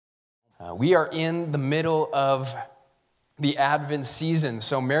We are in the middle of the Advent season,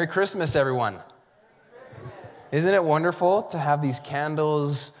 so Merry Christmas, everyone. Isn't it wonderful to have these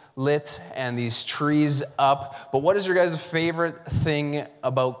candles lit and these trees up? But what is your guys' favorite thing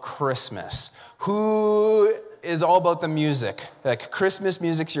about Christmas? Who is all about the music? Like Christmas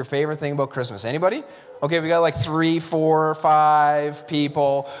music's your favorite thing about Christmas? Anybody? Okay, we got like 3, 4, 5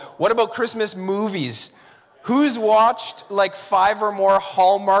 people. What about Christmas movies? Who's watched like 5 or more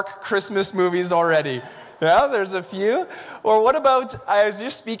Hallmark Christmas movies already? Yeah, there's a few. Or what about, I was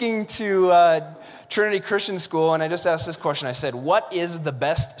just speaking to Trinity Christian School, and I just asked this question. I said, what is the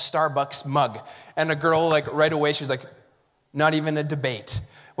best Starbucks mug? And a girl, like right away, she's like, not even a debate.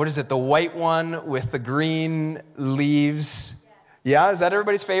 What is it, the white one with the green leaves? Yeah, is that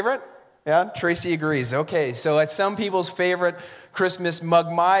everybody's favorite? Yeah, Tracy agrees. Okay, so it's some people's favorite Christmas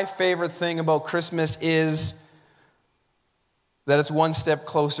mug. My favorite thing about Christmas is that it's one step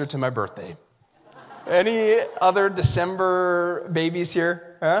closer to my birthday. Any other December babies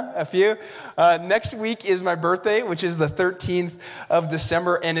here? Huh? A few? Next week is my birthday, which is the 13th of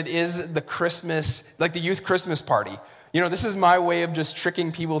December, and it is the Christmas, like the youth Christmas party. You know, this is my way of just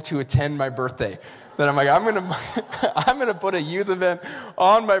tricking people to attend my birthday. That I'm like, I'm gonna put a youth event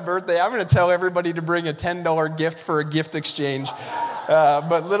on my birthday. I'm gonna tell everybody to bring a $10 gift for a gift exchange.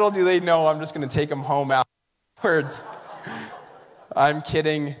 But little do they know, I'm just gonna take them home afterwards. I'm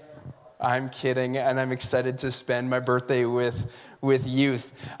kidding, and I'm excited to spend my birthday with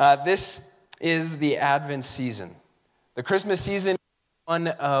youth. This is the Advent season. The Christmas season is one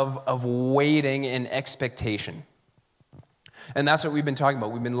of waiting and expectation. And that's what we've been talking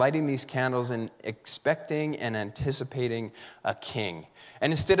about. We've been lighting these candles and expecting and anticipating a king.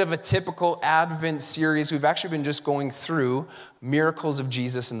 And instead of a typical Advent series, we've actually been just going through miracles of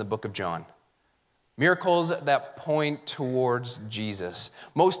Jesus in the book of John. Miracles that point towards Jesus.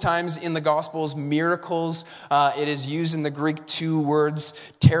 Most times in the Gospels, miracles, it is used in the Greek 2 words,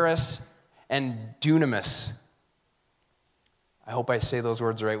 teres and dunamis. I hope I say those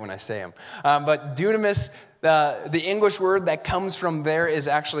words right when I say them. But dunamis, the English word that comes from there is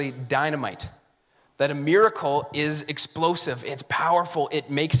actually dynamite. That a miracle is explosive, it's powerful,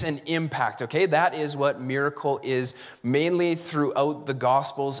 it makes an impact, okay? That is what miracle is mainly throughout the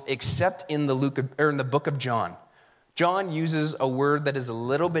Gospels, except in the book of John. John uses a word that is a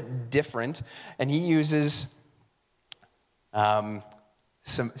little bit different, and he uses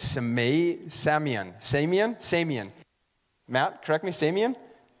Samian. Matt, correct me, Samian?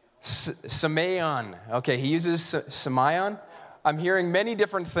 Samayon. Okay, he uses Samayon. I'm hearing many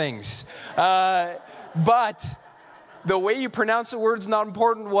different things. But the way you pronounce the word is not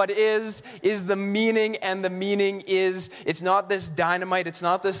important. What is the meaning, and the meaning is, it's not this dynamite, it's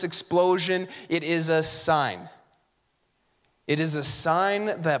not this explosion, it is a sign. It is a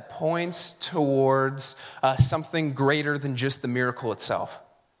sign that points towards something greater than just the miracle itself.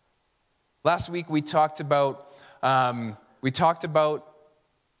 Last week we talked about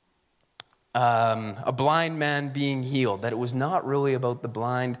a blind man being healed, that it was not really about the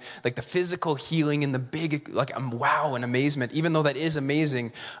blind, like the physical healing and the big, like wow and amazement. Even though that is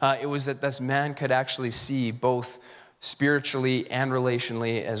amazing, it was that this man could actually see both spiritually and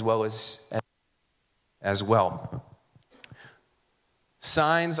relationally as well.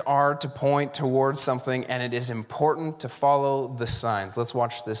 Signs are to point towards something, and it is important to follow the signs. Let's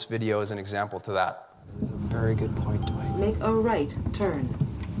watch this video as an example to that. That is a very good point, Dwight. Make a right turn.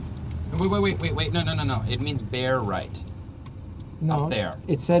 Wait. No. It means bear right. No, up there.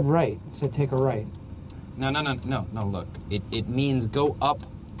 It said right. It said take a right. No, look. It means go up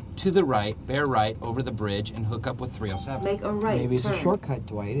to the right, bear right, over the bridge, and hook up with 307. Make a right Maybe it's turn. a shortcut,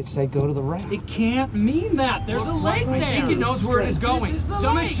 Dwight. It said go to the right. It can't mean that. There's a lake there. I think it knows where it is going. This is the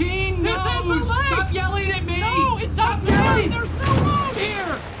The lake. machine This knows. is the lake. Stop yelling at me. No, it's Stop not yelling. There's no road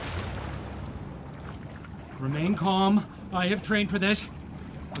here. Remain calm. I have trained for this.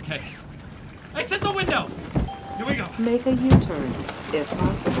 Okay. Exit the window. Here we go. Make a U-turn, if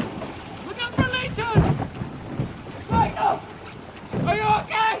possible. Look out for leeches. Michael, are you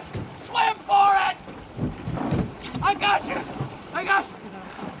okay? Swim for it. I got you. Michael.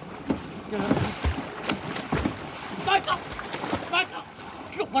 Let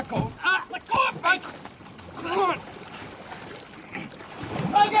go. Let go of me. Come on.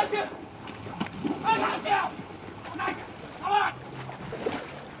 I got you. Michael,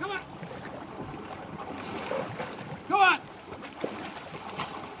 come on. Go on.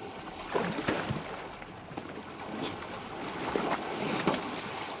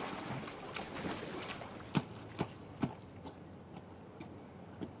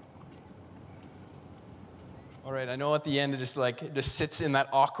 All right, I know at the end it just sits in that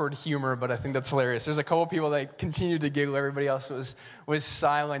awkward humor, but I think that's hilarious. There's a couple people that continued to giggle. Everybody else was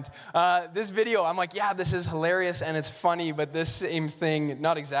silent. This video, I'm like, yeah, this is hilarious and it's funny, but this same thing,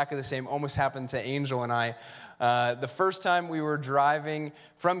 not exactly the same, almost happened to Angel and I. The first time we were driving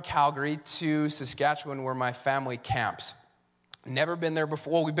from Calgary to Saskatchewan where my family camps. Never been there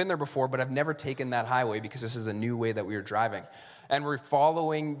before. Well, we've been there before, but I've never taken that highway because this is a new way that we were driving. And we're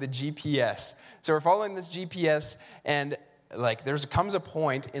following the GPS. So we're following this GPS, and comes a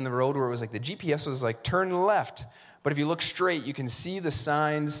point in the road where it was like the GPS was like turn left. But if you look straight, you can see the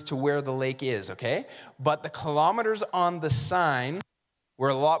signs to where the lake is, okay? But the kilometers on the sign were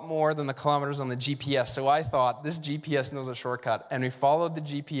a lot more than the kilometers on the GPS. So I thought, this GPS knows a shortcut. And we followed the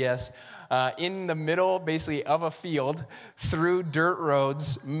GPS in the middle, basically, of a field, through dirt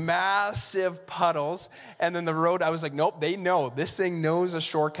roads, massive puddles. And then the road, I was like, nope, they know. This thing knows a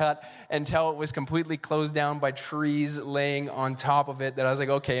shortcut, until it was completely closed down by trees laying on top of it. That I was like,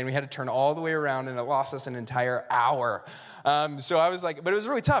 okay. And we had to turn all the way around, and it lost us an entire hour. So I was like, but it was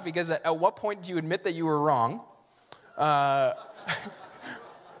really tough, because at what point do you admit that you were wrong?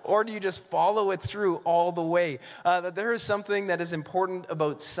 Or do you just follow it through all the way? That there is something that is important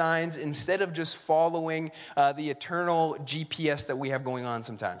about signs instead of just following the eternal GPS that we have going on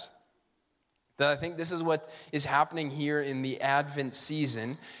sometimes. That I think this is what is happening here in the Advent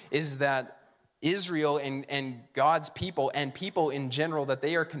season, is that Israel and God's people and people in general, that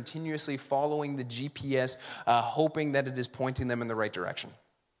they are continuously following the GPS, hoping that it is pointing them in the right direction.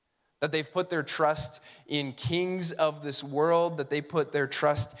 That they've put their trust in kings of this world, that they put their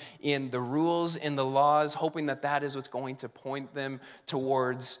trust in the rules, in the laws, hoping that that is what's going to point them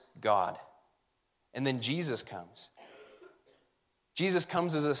towards God. And then Jesus comes. Jesus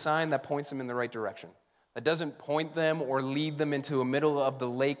comes as a sign that points them in the right direction. That doesn't point them or lead them into the middle of the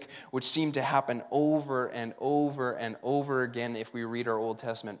lake, which seemed to happen over and over and over again if we read our Old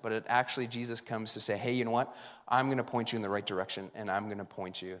Testament. But Jesus comes to say, hey, you know what? I'm going to point you in the right direction, and I'm going to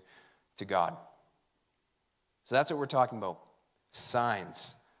point you to God. So that's what we're talking about.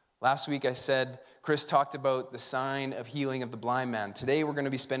 Signs. Last week I said, Chris talked about the sign of healing of the blind man. Today we're going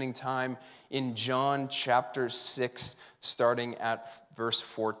to be spending time in John chapter 6, starting at verse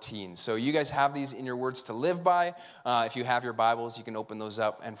 14. So you guys have these in your words to live by. If you have your Bibles, you can open those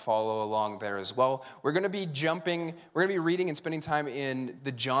up and follow along there as well. We're going to be reading and spending time in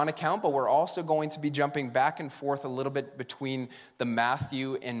the John account, but we're also going to be jumping back and forth a little bit between the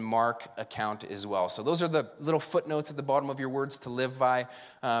Matthew and Mark account as well. So those are the little footnotes at the bottom of your words to live by,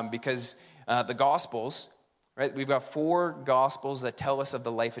 because the Gospels, right? We've got 4 Gospels that tell us of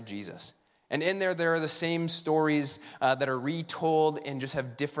the life of Jesus. And in there are the same stories that are retold and just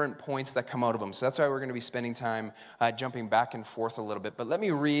have different points that come out of them. So that's why we're going to be spending time jumping back and forth a little bit. But let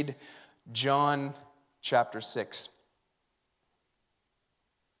me read John chapter 6,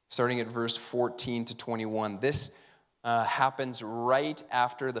 starting at verse 14 to 21. This happens right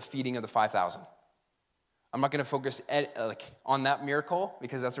after the feeding of the 5,000. I'm not going to focus on that miracle,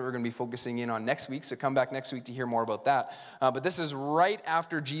 because that's what we're going to be focusing in on next week. So come back next week to hear more about that. But this is right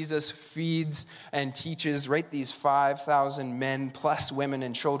after Jesus feeds and teaches, right, these 5,000 men plus women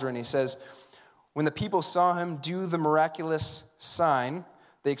and children. He says, when the people saw him do the miraculous sign,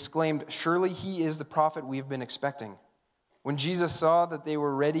 they exclaimed, surely he is the prophet we have been expecting. When Jesus saw that they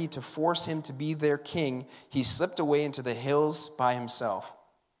were ready to force him to be their king, he slipped away into the hills by himself.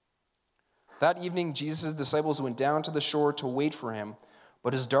 That evening, Jesus' disciples went down to the shore to wait for him,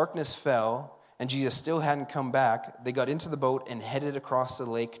 but as darkness fell and Jesus still hadn't come back, they got into the boat and headed across the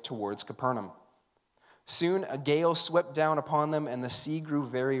lake towards Capernaum. Soon a gale swept down upon them, and the sea grew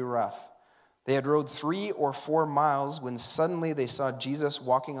very rough. They had rowed 3 or 4 miles when suddenly they saw Jesus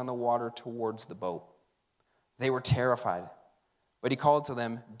walking on the water towards the boat. They were terrified, but he called to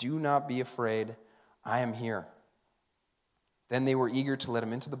them, do not be afraid, I am here. Then they were eager to let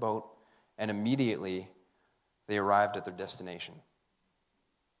him into the boat, and immediately they arrived at their destination.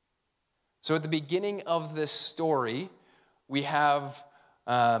 So at the beginning of this story, we've got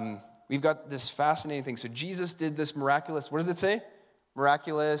this fascinating thing. So Jesus did this miraculous, what does it say?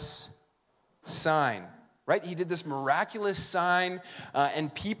 Miraculous sign, right? He did this miraculous sign,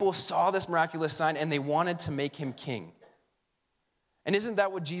 and people saw this miraculous sign, and they wanted to make him king. And isn't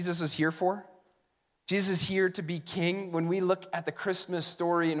that what Jesus is here for? Jesus is here to be king. When we look at the Christmas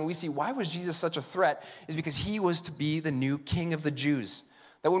story and we see why was Jesus such a threat, is because he was to be the new king of the Jews.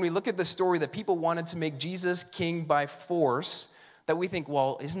 That when we look at the story that people wanted to make Jesus king by force, that we think,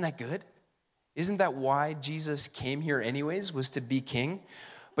 well, isn't that good? Isn't that why Jesus came here anyways, was to be king?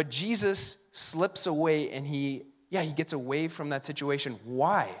 But Jesus slips away and he gets away from that situation.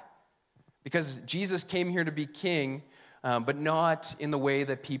 Why? Because Jesus came here to be king, but not in the way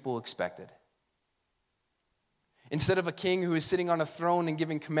that people expected. Instead of a king who is sitting on a throne and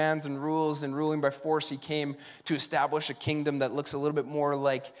giving commands and rules and ruling by force, he came to establish a kingdom that looks a little bit more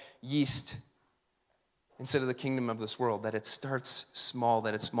like yeast instead of the kingdom of this world, that it starts small,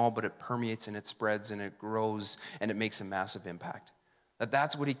 that it's small, but it permeates and it spreads and it grows and it makes a massive impact.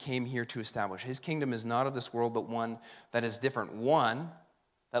 That's what he came here to establish. His kingdom is not of this world, but one that is different. One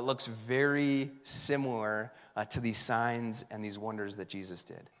that looks very similar to these signs and these wonders that Jesus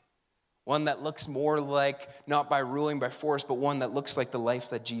did. One that looks more like, not by ruling by force, but one that looks like the life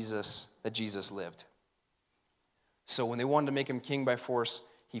that Jesus lived. So when they wanted to make him king by force,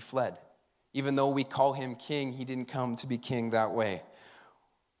 he fled. Even though we call him king, he didn't come to be king that way.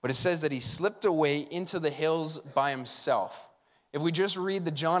 But it says that he slipped away into the hills by himself. If we just read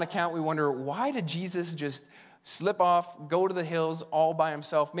the John account, we wonder, why did Jesus just slip off, go to the hills all by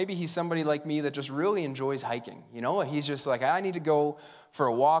himself? Maybe he's somebody like me that just really enjoys hiking. You know, he's just like, I need to go for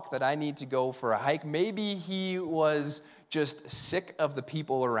a walk, that I need to go for a hike. Maybe he was just sick of the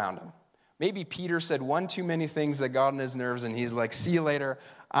people around him. Maybe Peter said one too many things that got on his nerves, and he's like, see you later,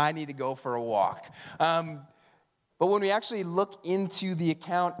 I need to go for a walk. But when we actually look into the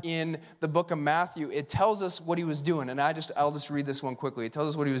account in the book of Matthew, it tells us what he was doing. And I'll just read this one quickly. It tells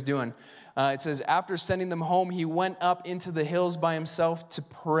us what he was doing. It says, after sending them home, he went up into the hills by himself to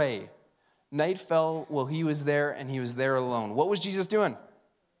pray. Night fell while he was there, and he was there alone. What was Jesus doing?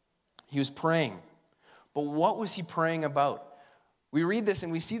 He was praying. But what was he praying about? We read this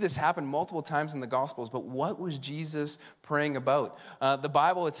and we see this happen multiple times in the Gospels, but what was Jesus praying about? The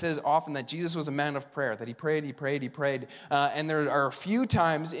Bible, it says often that Jesus was a man of prayer, that he prayed. And there are a few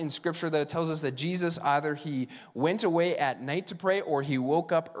times in Scripture that it tells us that Jesus, either he went away at night to pray or he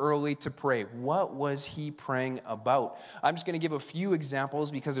woke up early to pray. What was he praying about? I'm just going to give a few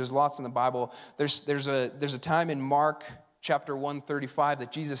examples because there's lots in the Bible. There's a time in Mark chapter 1:35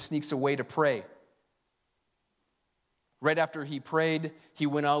 that Jesus sneaks away to pray. Right after he prayed, he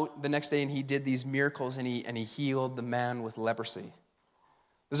went out the next day and he did these miracles and he healed the man with leprosy.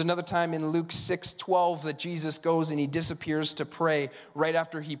 There's another time in Luke 6:12 that Jesus goes and he disappears to pray. Right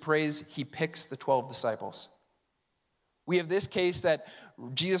after he prays, he picks the 12 disciples. We have this case that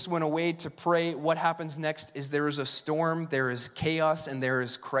Jesus went away to pray. What happens next is there is a storm, there is chaos, and there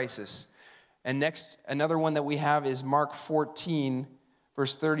is crisis. And next, another one that we have is Mark 14,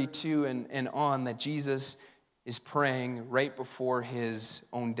 verse 32 and on, that Jesus is praying right before his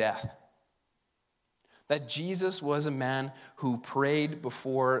own death. That Jesus was a man who prayed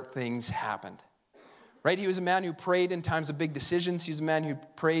before things happened. Right? He was a man who prayed in times of big decisions. He was a man who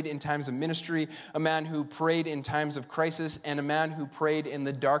prayed in times of ministry, a man who prayed in times of crisis, and a man who prayed in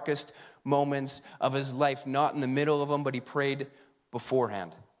the darkest moments of his life, not in the middle of them, but he prayed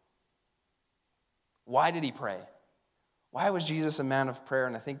beforehand. Why did he pray? Why was Jesus a man of prayer?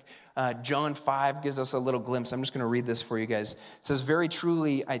 And I think John 5 gives us a little glimpse. I'm just going to read this for you guys. It says, very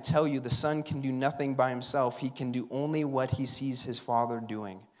truly, I tell you, the Son can do nothing by himself. He can do only what he sees his Father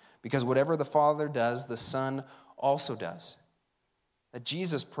doing. Because whatever the Father does, the Son also does. That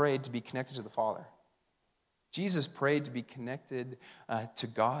Jesus prayed to be connected to the Father. Jesus prayed to be connected to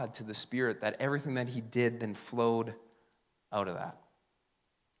God, to the Spirit, that everything that he did then flowed out of that.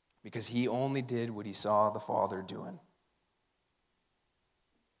 Because he only did what he saw the Father doing.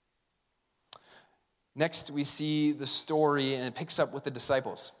 Next, we see the story, and it picks up with the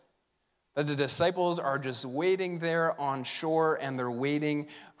disciples. That the disciples are just waiting there on shore, and they're waiting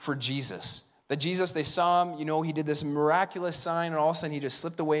for Jesus. That Jesus, they saw him, he did this miraculous sign, and all of a sudden he just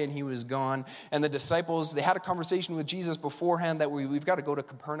slipped away and he was gone. And the disciples, they had a conversation with Jesus beforehand that we've got to go to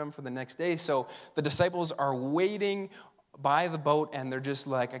Capernaum for the next day. So the disciples are waiting by the boat, and they're just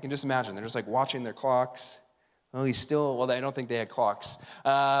like, I can just imagine, they're just like watching their clocks. Oh, I don't think they had clocks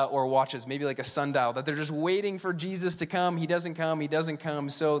or watches, maybe like a sundial, that they're just waiting for Jesus to come. He doesn't come,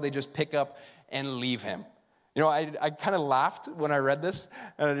 so they just pick up and leave him. I kind of laughed when I read this,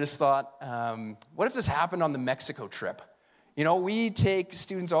 and I just thought, what if this happened on the Mexico trip? We take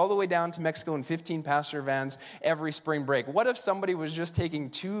students all the way down to Mexico in 15 passenger vans every spring break. What if somebody was just taking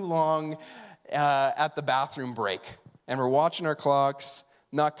too long at the bathroom break, and we're watching our clocks,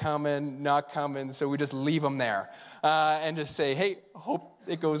 not coming, so we just leave them there and just say, hey, hope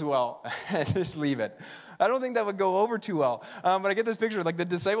it goes well, and just leave it. I don't think that would go over too well. But I get this picture, like the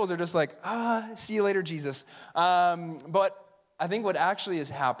disciples are just like, see you later, Jesus. But I think what actually is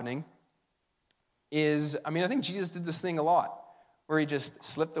happening is, I think Jesus did this thing a lot, where he just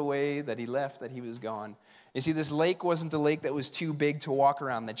slipped away, that he left, that he was gone. You see, this lake wasn't a lake that was too big to walk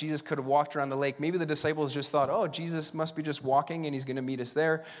around, that Jesus could have walked around the lake. Maybe the disciples just thought, oh, Jesus must be just walking and he's going to meet us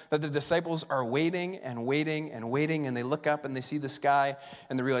there. That the disciples are waiting and waiting and waiting, and they look up and they see the sky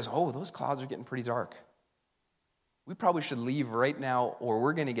and they realize, oh, those clouds are getting pretty dark. We probably should leave right now or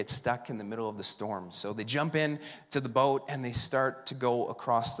we're going to get stuck in the middle of the storm. So they jump in to the boat and they start to go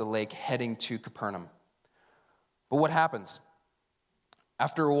across the lake heading to Capernaum. But what happens?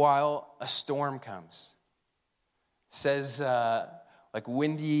 After a while, a storm comes. It says, like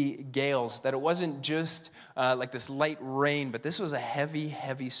windy gales, that it wasn't just like this light rain, but this was a heavy,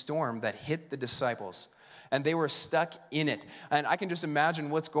 heavy storm that hit the disciples. And they were stuck in it. And I can just imagine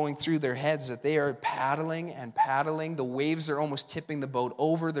what's going through their heads, that they are paddling and paddling. The waves are almost tipping the boat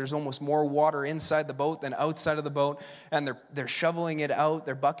over. There's almost more water inside the boat than outside of the boat. And they're shoveling it out.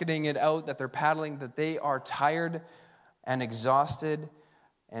 They're bucketing it out, that they're paddling, that they are tired and exhausted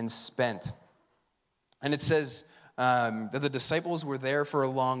and spent. And it says that the disciples were there for a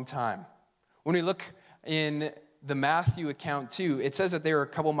long time. When we look in the Matthew account too, it says that they were a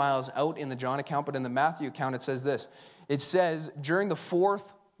couple miles out in the John account, but in the Matthew account it says this. It says, during the 4th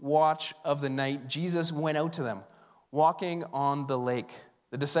watch of the night, Jesus went out to them, walking on the lake.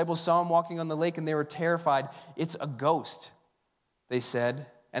 The disciples saw him walking on the lake and they were terrified. It's a ghost, they said,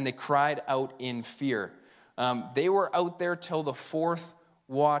 and they cried out in fear. They were out there till the 4th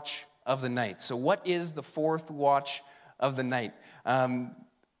watch of the night. So what is the 4th watch of the night?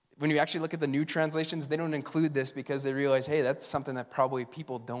 When you actually look at the new translations, they don't include this because they realize, hey, that's something that probably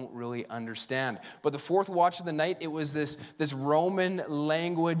people don't really understand. But the 4th watch of the night, it was this Roman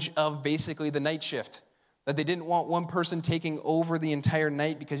language of basically the night shift. That they didn't want one person taking over the entire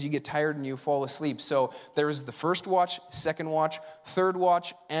night because you get tired and you fall asleep. So there was the 1st watch, 2nd watch, 3rd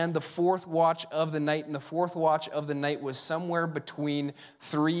watch, and the 4th watch of the night. And the 4th watch of the night was somewhere between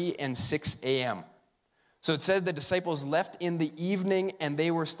 3 and 6 a.m. So it said the disciples left in the evening and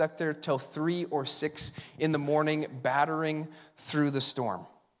they were stuck there till 3 or 6 in the morning, battering through the storm.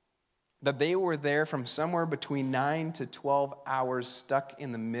 That they were there from somewhere between 9 to 12 hours stuck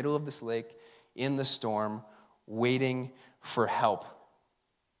in the middle of this lake in the storm, waiting for help.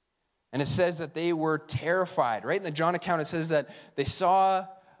 And it says that they were terrified, right? In the John account, it says that they saw,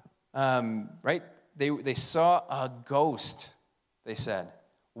 they saw a ghost, they said,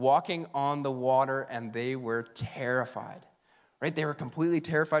 walking on the water, and they were terrified, right? They were completely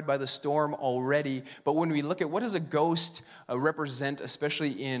terrified by the storm already. But when we look at what does a ghost represent,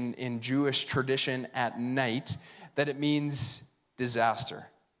 especially in Jewish tradition at night, that it means disaster.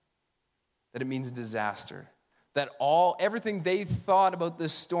 That it means disaster. That everything they thought about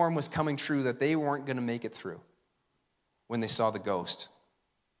this storm was coming true, that they weren't going to make it through when they saw the ghost.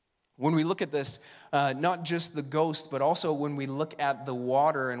 When we look at this, not just the ghost, but also when we look at the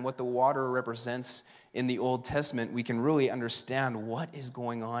water and what the water represents in the Old Testament, we can really understand what is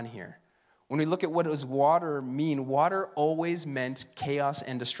going on here. When we look at what does water mean, water always meant chaos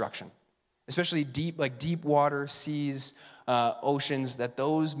and destruction. Especially deep water, seas, oceans, that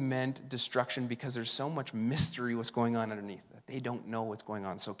those meant destruction because there's so much mystery what's going on underneath. They don't know what's going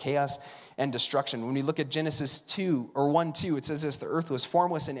on. So chaos and destruction. When we look at Genesis 1:2, it says this, the earth was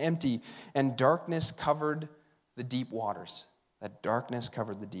formless and empty, and darkness covered the deep waters. That darkness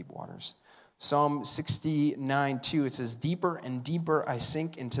covered the deep waters. Psalm 69:2, it says, deeper and deeper I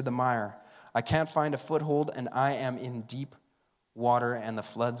sink into the mire. I can't find a foothold, and I am in deep water, and the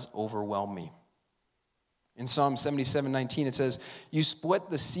floods overwhelm me. In Psalm 77:19, it says, you split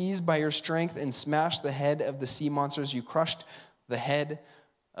the seas by your strength and smashed the head of the sea monsters. You crushed the head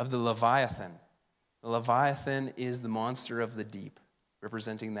of the Leviathan. The Leviathan is the monster of the deep,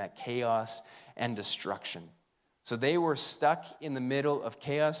 representing that chaos and destruction. So they were stuck in the middle of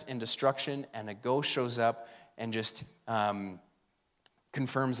chaos and destruction, and a ghost shows up and just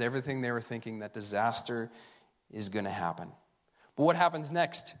confirms everything they were thinking, that disaster is going to happen. But what happens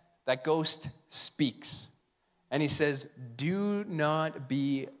next? That ghost speaks. And he says, do not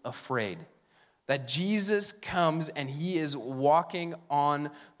be afraid. That Jesus comes and he is walking on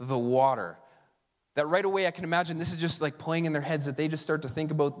the water. That right away I can imagine this is just like playing in their heads, that they just start to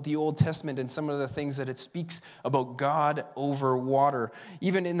think about the Old Testament and some of the things that it speaks about God over water.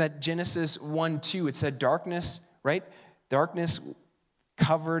 Even in that Genesis 1:2, it said darkness, right? Darkness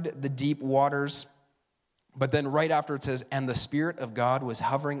covered the deep waters. But then right after it says, and the Spirit of God was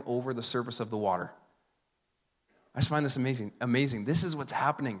hovering over the surface of the water. I just find this amazing. This is what's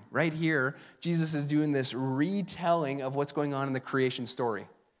happening right here. Jesus is doing this retelling of what's going on in the creation story,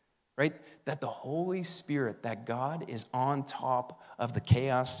 right? That the Holy Spirit, that God is on top of the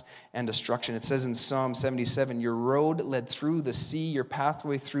chaos and destruction. It says in Psalm 77, your road led through the sea, your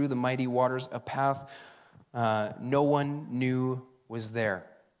pathway through the mighty waters, a path no one knew was there.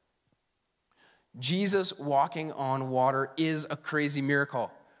 Jesus walking on water is a crazy miracle,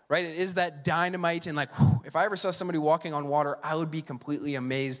 right? It is that dynamite, and like, whew, if I ever saw somebody walking on water, I would be completely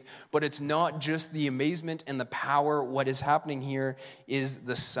amazed. But it's not just the amazement and the power. What is happening here is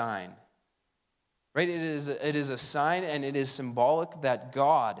the sign, right? It is a sign, and it is symbolic that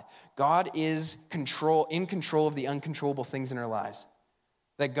God is in control of the uncontrollable things in our lives.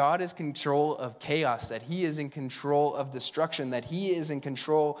 That God is in control of chaos, that he is in control of destruction, that he is in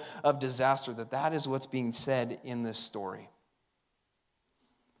control of disaster, that is what's being said in this story.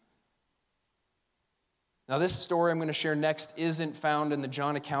 Now, this story I'm going to share next isn't found in the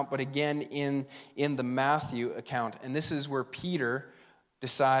John account, but again in the Matthew account. And this is where Peter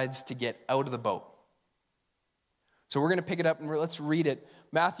decides to get out of the boat. So we're going to pick it up and let's read it.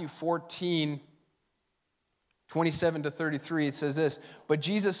 Matthew 14, 27 to 33, it says this, "But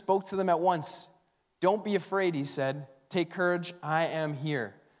Jesus spoke to them at once. 'Don't be afraid,' he said. 'Take courage, I am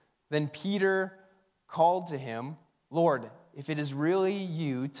here.' Then Peter called to him, 'Lord, if it is really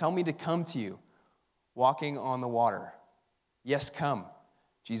you, tell me to come to you, walking on the water.' 'Yes, come,'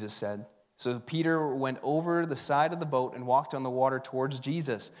 Jesus said. So Peter went over the side of the boat and walked on the water towards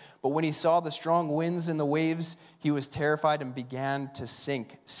Jesus. But when he saw the strong winds and the waves, he was terrified and began to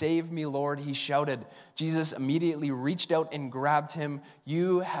sink. 'Save me, Lord,' he shouted. Jesus immediately reached out and grabbed him.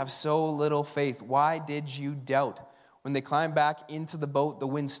 'You have so little faith. Why did you doubt?' When they climbed back into the boat, the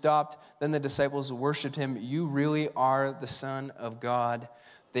wind stopped. Then the disciples worshipped him. 'You really are the Son of God,'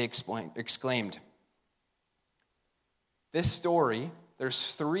 they exclaimed. This story,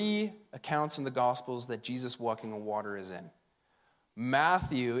 there's 3 accounts in the Gospels that Jesus walking on water is in.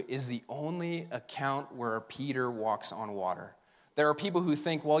 Matthew is the only account where Peter walks on water. There are people who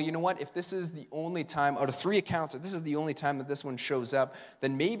think, well, you know what? If this is the only time, out of 3 accounts, if this is the only time that this one shows up,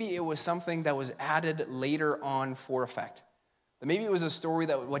 then maybe it was something that was added later on for effect. That maybe it was a story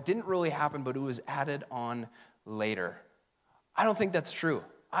that what didn't really happen, but it was added on later. I don't think that's true.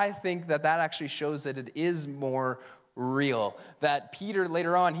 I think that actually shows that it is more real. That Peter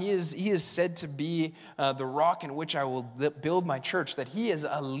later on, he is said to be the rock in which I will build my church. That he is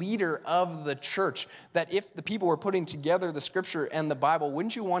a leader of the church. That if the people were putting together the scripture and the Bible,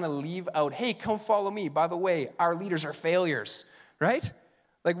 wouldn't you want to leave out, hey, come follow me. By the way, our leaders are failures, right?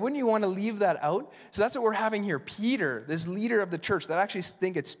 Like, wouldn't you want to leave that out? So that's what we're having here. Peter, this leader of the church, that I actually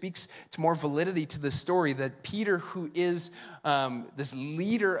think it speaks to more validity to this story, that Peter, who is this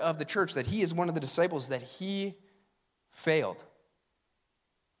leader of the church, that he is one of the disciples, that he failed.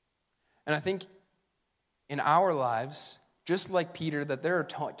 And I think in our lives, just like Peter, that there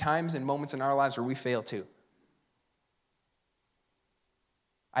are times and moments in our lives where we fail too.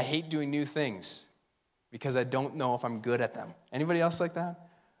 I hate doing new things because I don't know if I'm good at them. Anybody else like that?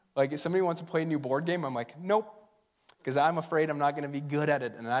 Like if somebody wants to play a new board game, I'm like, nope, because I'm afraid I'm not going to be good at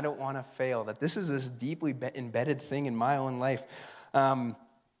it and I don't want to fail. That this is this deeply embedded thing in my own life. And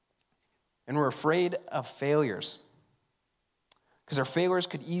we're afraid of failures. Because our failures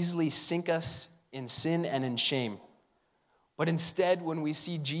could easily sink us in sin and in shame. But instead, when we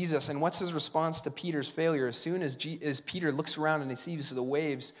see Jesus, and what's his response to Peter's failure? As soon as Peter looks around and he sees the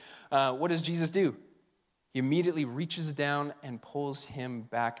waves, what does Jesus do? He immediately reaches down and pulls him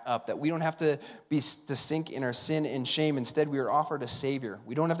back up. That we don't have to sink in our sin and shame. Instead, we are offered a Savior.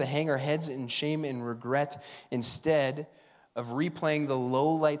 We don't have to hang our heads in shame and regret. Instead of replaying the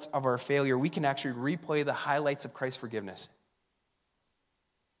lowlights of our failure, we can actually replay the highlights of Christ's forgiveness.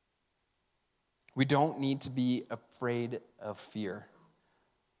 We don't need to be afraid of fear.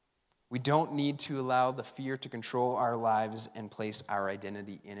 We don't need to allow the fear to control our lives and place our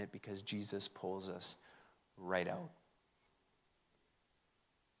identity in it because Jesus pulls us right out.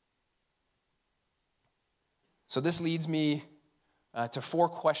 So this leads me to 4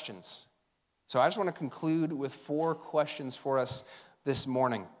 questions. So I just want to conclude with 4 questions for us this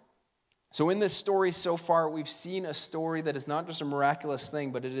morning. So in this story so far, we've seen a story that is not just a miraculous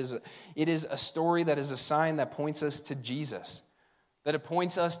thing, but it is a story that is a sign that points us to Jesus. That it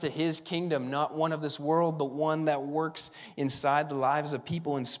points us to his kingdom, not one of this world, but one that works inside the lives of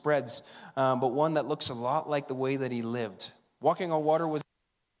people and spreads, but one that looks a lot like the way that he lived. Walking on water with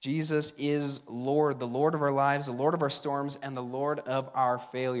Jesus is Lord, the Lord of our lives, the Lord of our storms, and the Lord of our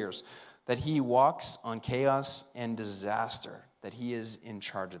failures. That he walks on chaos and disaster, that he is in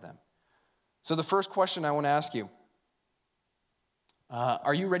charge of them. So the first question I want to ask you,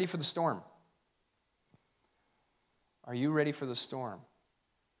 are you ready for the storm? Are you ready for the storm?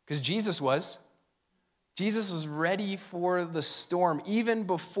 Because Jesus was. Jesus was ready for the storm. Even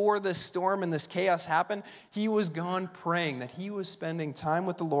before this storm and this chaos happened, he was gone praying, that he was spending time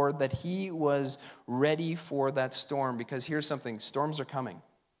with the Lord, that he was ready for that storm. Because here's something, storms are coming.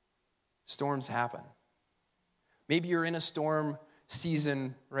 Storms happen. Maybe you're in a storm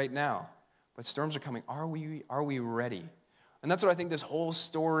season right now, but storms are coming. Are we ready? And that's what I think this whole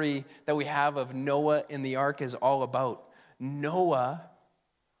story that we have of Noah in the ark is all about. Noah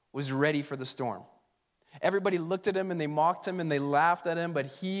was ready for the storm. Everybody looked at him and they mocked him and they laughed at him, but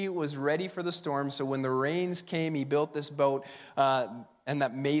he was ready for the storm. So when the rains came, he built this boat and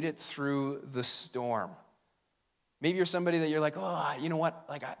that made it through the storm. Maybe you're somebody that you're like, oh, you know what,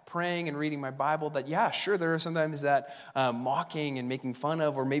 like praying and reading my Bible, that, yeah, sure, there are sometimes that mocking and making fun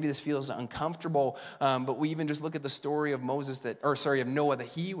of, or maybe this feels uncomfortable, but we even just look at the story of of Noah, that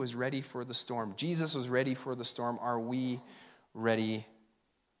he was ready for the storm. Jesus was ready for the storm. Are we ready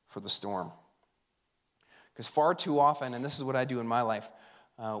for the storm? Because far too often, and this is what I do in my life,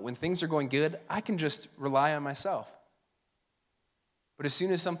 when things are going good, I can just rely on myself. But as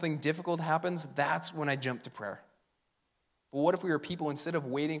soon as something difficult happens, that's when I jump to prayer. But what if we were people, instead of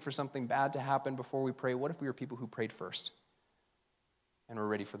waiting for something bad to happen before we pray, what if we were people who prayed first and were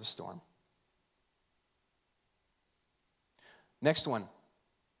ready for the storm? Next one.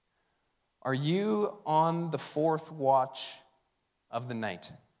 Are you on the fourth watch of the night?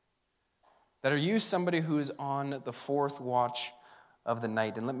 That are you somebody who is on the fourth watch of the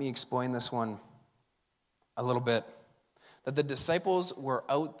night? And let me explain this one a little bit. That the disciples were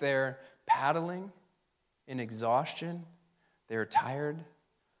out there paddling in exhaustion. They were tired.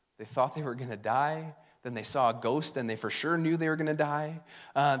 They thought they were going to die. Then they saw a ghost and they for sure knew they were going to die.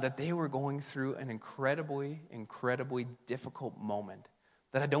 That they were going through an incredibly, incredibly difficult moment.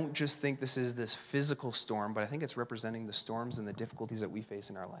 That I don't just think this is this physical storm, but I think it's representing the storms and the difficulties that we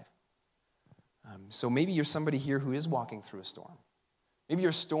face in our life. So maybe you're somebody here who is walking through a storm. Maybe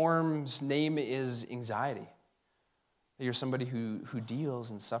your storm's name is anxiety. That you're somebody who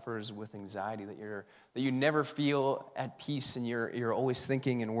deals and suffers with anxiety. That you never feel at peace and you're always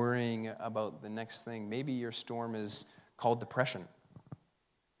thinking and worrying about the next thing. Maybe your storm is called depression.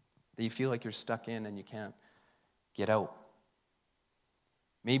 That you feel like you're stuck in and you can't get out.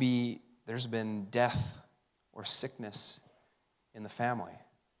 Maybe there's been death or sickness in the family.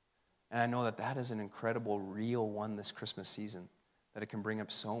 And I know that that is an incredible, real one this Christmas season, that it can bring up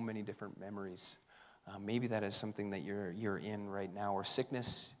so many different memories. Maybe that is something that you're in right now, or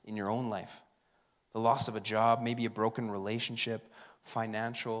sickness in your own life. The loss of a job, maybe a broken relationship,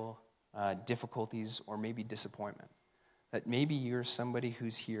 financial difficulties, or maybe disappointment. That maybe you're somebody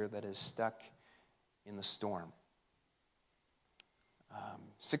who's here that is stuck in the storm.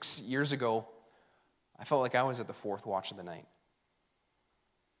 6 years ago, I felt like I was at the fourth watch of the night.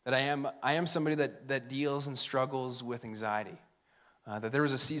 That I am somebody that deals and struggles with anxiety. That there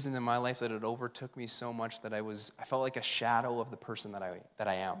was a season in my life that it overtook me so much that I felt like a shadow of the person that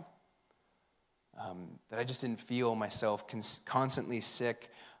I am. That I just didn't feel myself constantly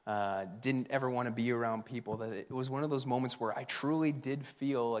sick, didn't ever want to be around people. That it was one of those moments where I truly did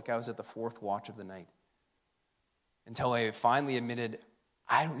feel like I was at the fourth watch of the night. Until I finally admitted,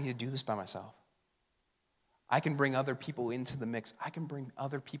 I don't need to do this by myself. I can bring other people into the mix. I can bring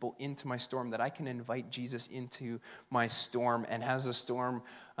other people into my storm, that I can invite Jesus into my storm. And as the storm,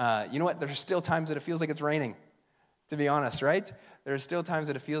 you know what? There's still times that it feels like it's raining, to be honest, right? There are still times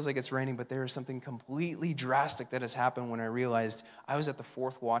that it feels like it's raining, but there is something completely drastic that has happened when I realized I was at the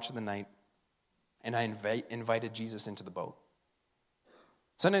fourth watch of the night and I invited Jesus into the boat.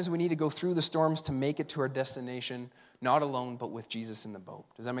 Sometimes we need to go through the storms to make it to our destination, not alone, but with Jesus in the boat.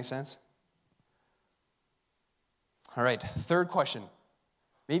 Does that make sense? All right, third question.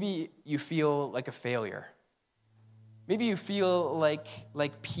 Maybe you feel like a failure. Maybe you feel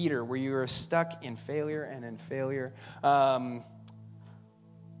like Peter, where you are stuck in failure and in failure. A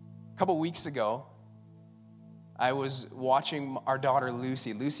couple weeks ago, I was watching our daughter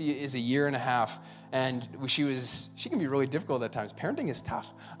Lucy. Lucy is 1.5 years, and she can be really difficult at times. Parenting is tough.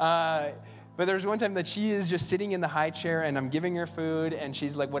 But there was one time that she is just sitting in the high chair, and I'm giving her food, and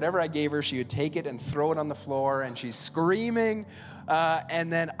she's like, whatever I gave her, she would take it and throw it on the floor, and she's screaming.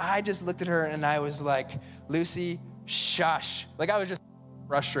 And then I just looked at her, and I was like, Lucy, shush. Like, I was just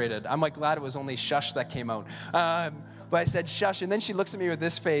frustrated. I'm like glad it was only shush that came out. But I said, shush. And then she looks at me with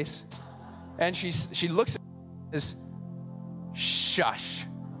this face, and she looks at me with this, shush.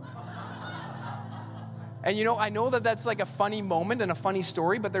 And I know that that's like a funny moment and a funny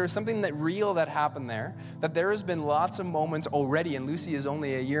story, but there is something real that happened there. That there has been lots of moments already, and Lucy is only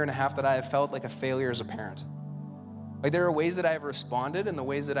 1.5 years, that I have felt like a failure as a parent. Like there are ways that I've responded and the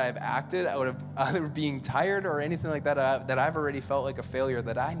ways that I've acted out of either being tired or anything like that, that I've already felt like a failure,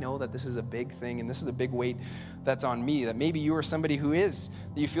 that I know that this is a big thing and this is a big weight that's on me, that maybe you are somebody that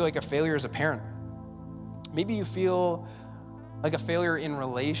you feel like a failure as a parent. Maybe you feel like a failure in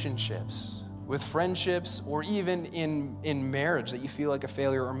relationships, with friendships, or even in marriage, that you feel like a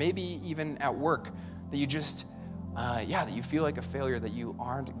failure, or maybe even at work, that you just, that you feel like a failure, that you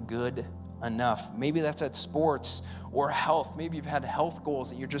aren't good enough. Maybe that's at sports or health. Maybe you've had health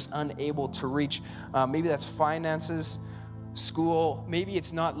goals that you're just unable to reach. Maybe that's finances, school. Maybe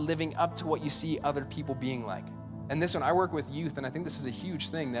it's not living up to what you see other people being like. And this one, I work with youth, and I think this is a huge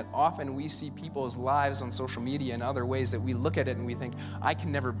thing, that often we see people's lives on social media and other ways that we look at it and we think, I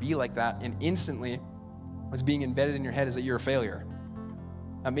can never be like that. And instantly, what's being embedded in your head is that you're a failure.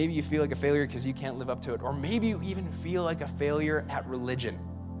 Maybe you feel like a failure because you can't live up to it. Or maybe you even feel like a failure at religion.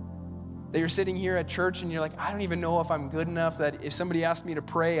 That you're sitting here at church and you're like, I don't even know if I'm good enough, that if somebody asks me to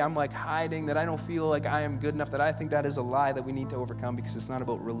pray, I'm like hiding, that I don't feel like I am good enough, that I think that is a lie that we need to overcome, because it's not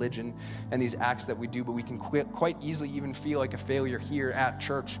about religion and these acts that we do, but we can quite easily even feel like a failure here at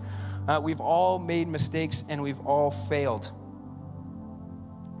church. We've all made mistakes and we've all failed.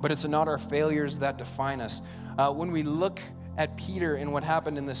 But it's not our failures that define us. When we look at Peter and what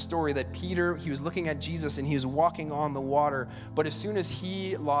happened in this story, that Peter, he was looking at Jesus and he was walking on the water, but as soon as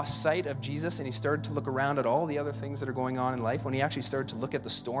he lost sight of Jesus and he started to look around at all the other things that are going on in life, when he actually started to look at the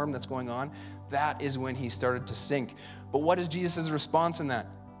storm that's going on, that is when he started to sink. But what is Jesus' response in that?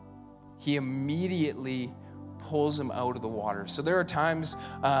 He immediately pulls him out of the water. So there are times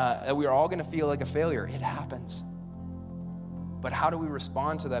that we are all going to feel like a failure. It happens. But how do we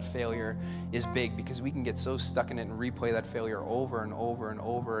respond to that failure is big, because we can get so stuck in it and replay that failure over and over and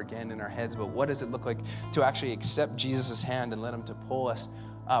over again in our heads. But what does it look like to actually accept Jesus' hand and let him to pull us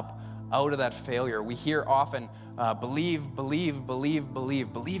up out of that failure? We hear often, believe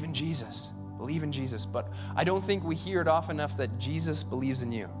in Jesus. Believe in Jesus. But I don't think we hear it often enough that Jesus believes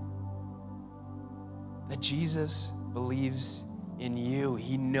in you. That Jesus believes in you.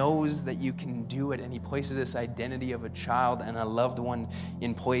 He knows that you can do it, and he places this identity of a child and a loved one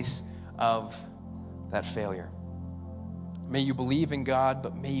in place of that failure. May you believe in God,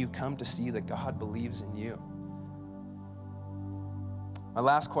 but may you come to see that God believes in you. My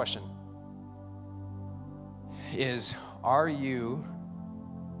last question is, are you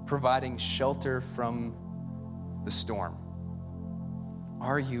providing shelter from the storm?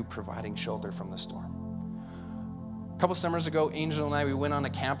 Are you providing shelter from the storm? A couple summers ago, Angel and I, we went on a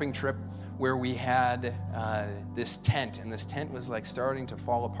camping trip where we had this tent, and this tent was like starting to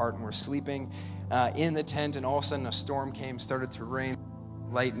fall apart, and we're sleeping in the tent, and all of a sudden a storm came, started to rain,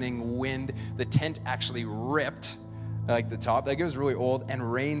 lightning, wind. The tent actually ripped, like the top, like it was really old,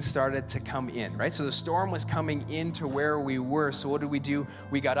 and rain started to come in, right? So the storm was coming into where we were. So what did we do?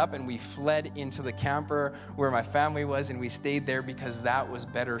 We got up and we fled into the camper where my family was, and we stayed there because that was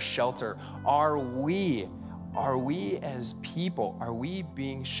better shelter. Are we as people, are we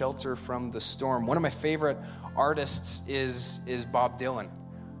being shelter from the storm? One of my favorite artists is Bob Dylan.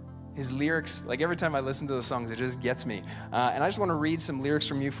 His lyrics, like every time I listen to the songs, it just gets me. And I just want to read some lyrics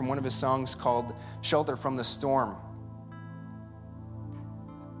from you from one of his songs called Shelter from the Storm.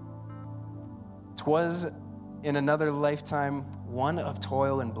 'Twas in another lifetime, one of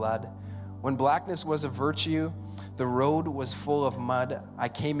toil and blood, when blackness was a virtue, the road was full of mud. I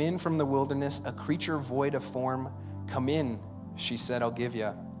came in from the wilderness, a creature void of form. Come in, she said, I'll give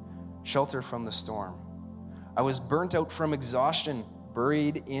you shelter from the storm. I was burnt out from exhaustion,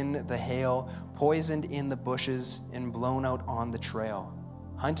 buried in the hail, poisoned in the bushes, and blown out on the trail.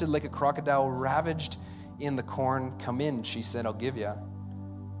 Hunted like a crocodile, ravaged in the corn. Come in, she said, I'll give you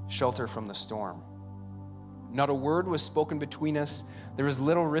shelter from the storm. Not a word was spoken between us. There was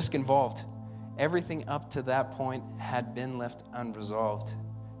little risk involved. Everything up to that point had been left unresolved.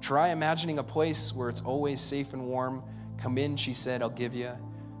 Try imagining a place where it's always safe and warm. Come in, she said, I'll give you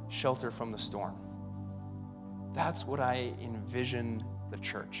shelter from the storm. That's what I envision the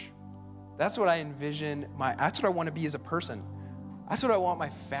church. That's what I envision that's what I want to be as a person. That's what I want my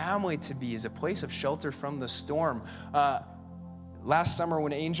family to be, is a place of shelter from the storm. Last summer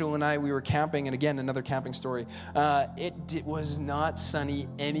when Angel and I, we were camping, and again, another camping story, it was not sunny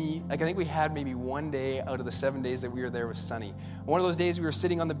I think we had maybe one day out of the 7 days that we were there was sunny. One of those days we were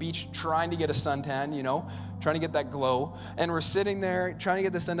sitting on the beach trying to get a suntan, trying to get that glow, and we're sitting there trying to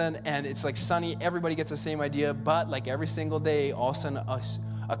get the suntan, and it's like sunny, everybody gets the same idea, but like every single day, all of a sudden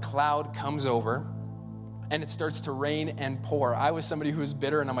a cloud comes over, and it starts to rain and pour. I was somebody who's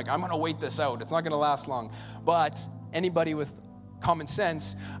bitter, and I'm like, I'm going to wait this out. It's not going to last long. But anybody with common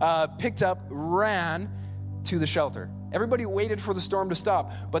sense picked up, ran, to the shelter. Everybody waited for the storm to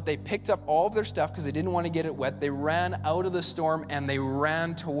stop, but they picked up all of their stuff because they didn't want to get it wet. They ran out of the storm and they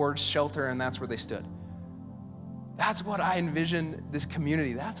ran towards shelter, and that's where they stood. That's what I envision this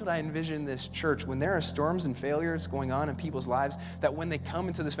community. That's what I envision this church. When there are storms and failures going on in people's lives, that when they come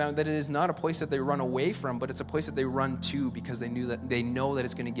into this family, that it is not a place that they run away from, but it's a place that they run to because they know that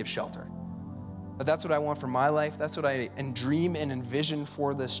it's going to give shelter. But that's what I want for my life. That's what I dream and envision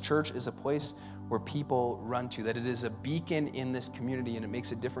for this church, is a place where people run to, that it is a beacon in this community and it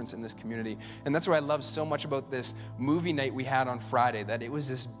makes a difference in this community. And that's what I love so much about this movie night we had on Friday, that it was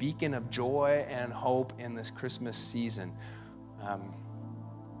this beacon of joy and hope in this Christmas season.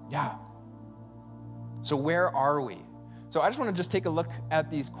 So where are we? So I just want to just take a look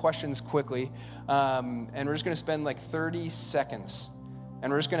at these questions quickly, and we're just going to spend like 30 seconds, and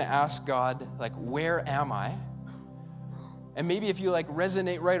we're just going to ask God, like, where am I? And maybe if you like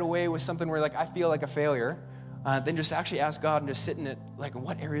resonate right away with something where like I feel like a failure, then just actually ask God and just sit in it, like,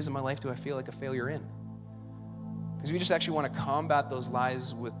 what areas of my life do I feel like a failure in? Because we just actually want to combat those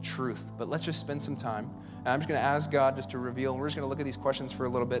lies with truth. But let's just spend some time. And I'm just going to ask God just to reveal, and we're just going to look at these questions for a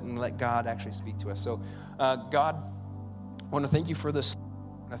little bit and let God actually speak to us. So God, I want to thank you for this.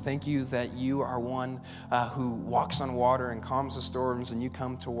 I thank you that you are one who walks on water and calms the storms, and you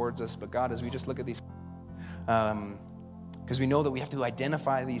come towards us. But God, as we just look at these, because we know that we have to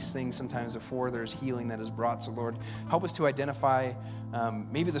identify these things sometimes before there's healing that is brought. So Lord, help us to identify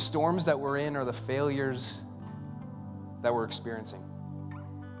maybe the storms that we're in or the failures that we're experiencing.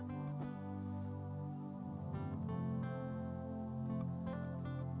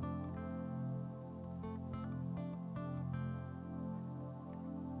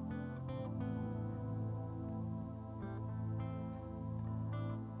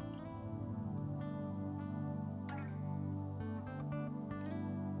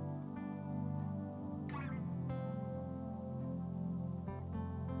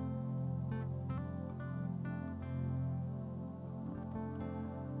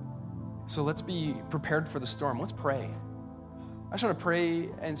 So let's be prepared for the storm. Let's pray. I just want to pray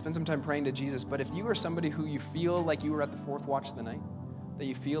and spend some time praying to Jesus. But if you are somebody who you feel like you were at the fourth watch of the night, that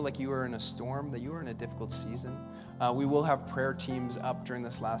you feel like you are in a storm, that you are in a difficult season, we will have prayer teams up during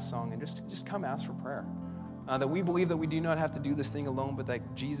this last song, and just come ask for prayer. That we believe that we do not have to do this thing alone, but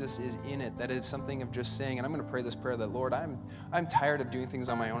that Jesus is in it, that it's something of just saying, and I'm going to pray this prayer that, Lord, I'm tired of doing things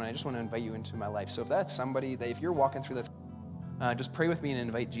on my own, and I just want to invite you into my life. So if that's somebody, that if you're walking through that, just pray with me and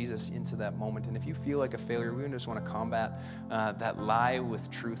invite Jesus into that moment. And if you feel like a failure, we just want to combat that lie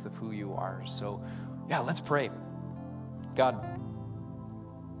with truth of who you are. So, let's pray. God,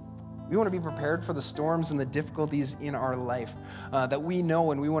 we want to be prepared for the storms and the difficulties in our life, that we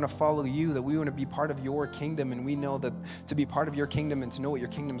know and we want to follow you, that we want to be part of your kingdom, and we know that to be part of your kingdom and to know what your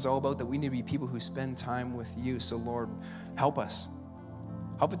kingdom is all about, that we need to be people who spend time with you. So, Lord, help us.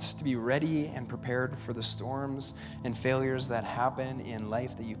 Help us to be ready and prepared for the storms and failures that happen in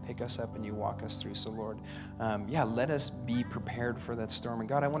life, that you pick us up and you walk us through. So, Lord, let us be prepared for that storm. And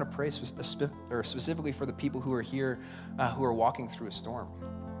God, I want to pray specifically for the people who are here who are walking through a storm.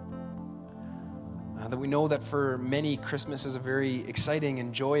 That we know that for many, Christmas is a very exciting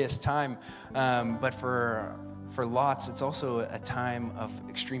and joyous time, but for lots, it's also a time of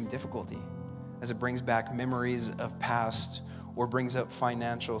extreme difficulty, as it brings back memories of past or brings up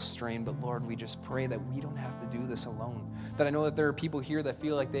financial strain. But Lord, we just pray that we don't have to do this alone. That I know that there are people here that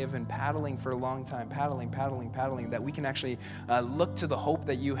feel like they have been paddling for a long time, paddling, that we can actually look to the hope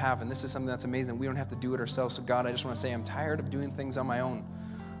that you have. And this is something that's amazing. We don't have to do it ourselves. So God, I just want to say I'm tired of doing things on my own,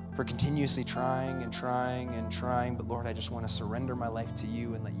 for continuously trying. But Lord, I just want to surrender my life to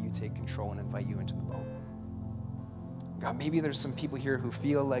you and let you take control and invite you into the boat. God, maybe there's some people here who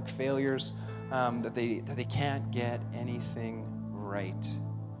feel like failures, that they can't get anything right.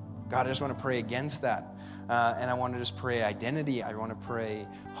 God, I just want to pray against that. And I want to just pray identity. I want to pray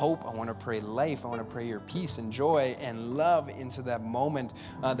hope. I want to pray life. I want to pray your peace and joy and love into that moment,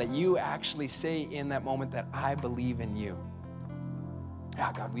 that you actually say in that moment that I believe in you.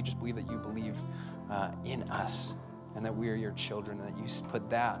 God, we just believe that you believe in us, and that we are your children, and that you put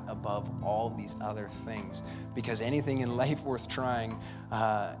that above all these other things. Because anything in life worth trying,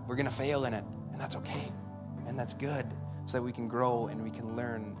 we're going to fail in it, and that's okay, and that's good, so that we can grow and we can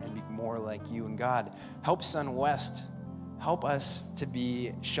learn and be more like you. And God, help SunWest, help us to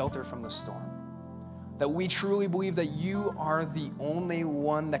be shelter from the storm. That we truly believe that you are the only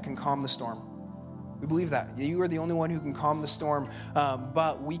one that can calm the storm. We believe that. You are the only one who can calm the storm,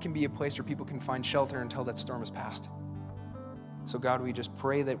 but we can be a place where people can find shelter until that storm is past. So God, we just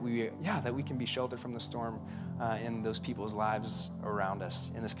pray that we can be sheltered from the storm, in those people's lives around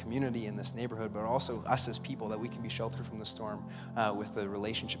us, in this community, in this neighborhood, but also us as people, that we can be sheltered from the storm with the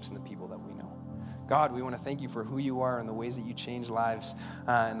relationships and the people that we know. God, we want to thank you for who you are and the ways that you change lives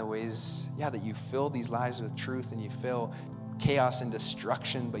and the ways, that you fill these lives with truth, and you fill chaos and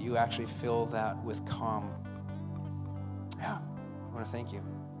destruction, but you actually fill that with calm. Yeah, I want to thank you.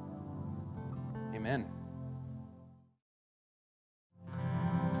 Amen.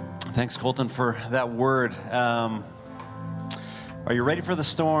 Thanks, Colton, for that word. Are you ready for the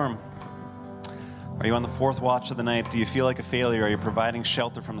storm? Are you on the fourth watch of the night? Do you feel like a failure? Are you providing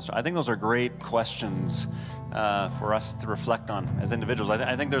shelter from the storm? I think those are great questions for us to reflect on as individuals.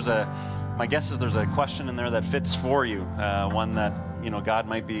 I think my guess is there's a question in there that fits for you, one that, God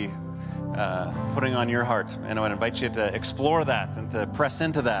might be putting on your heart. And I would invite you to explore that and to press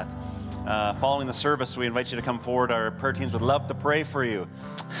into that. Following the service, we invite you to come forward. Our prayer teams would love to pray for you.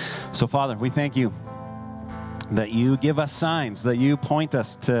 So, Father, we thank you that you give us signs, that you point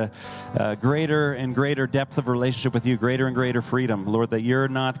us to greater and greater depth of relationship with you, greater and greater freedom. Lord, that you're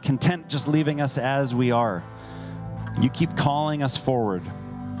not content just leaving us as we are. You keep calling us forward.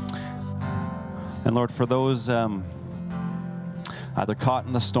 And Lord, for those either caught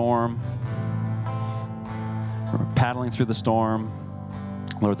in the storm or paddling through the storm,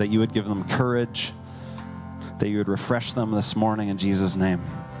 Lord, that you would give them courage, that you would refresh them this morning in Jesus' name.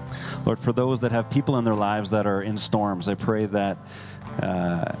 Lord, for those that have people in their lives that are in storms, I pray that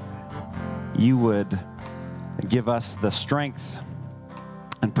you would give us the strength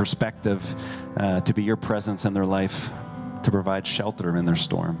and perspective to be your presence in their life, to provide shelter in their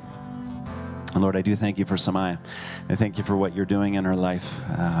storm. And Lord, I do thank you for Samaya. I thank you for what you're doing in her life.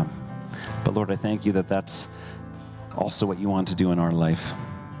 But Lord, I thank you that that's also what you want to do in our life,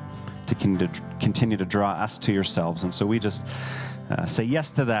 to continue to draw us to yourselves. And so we just say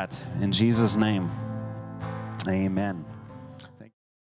yes to that in Jesus' name. Amen.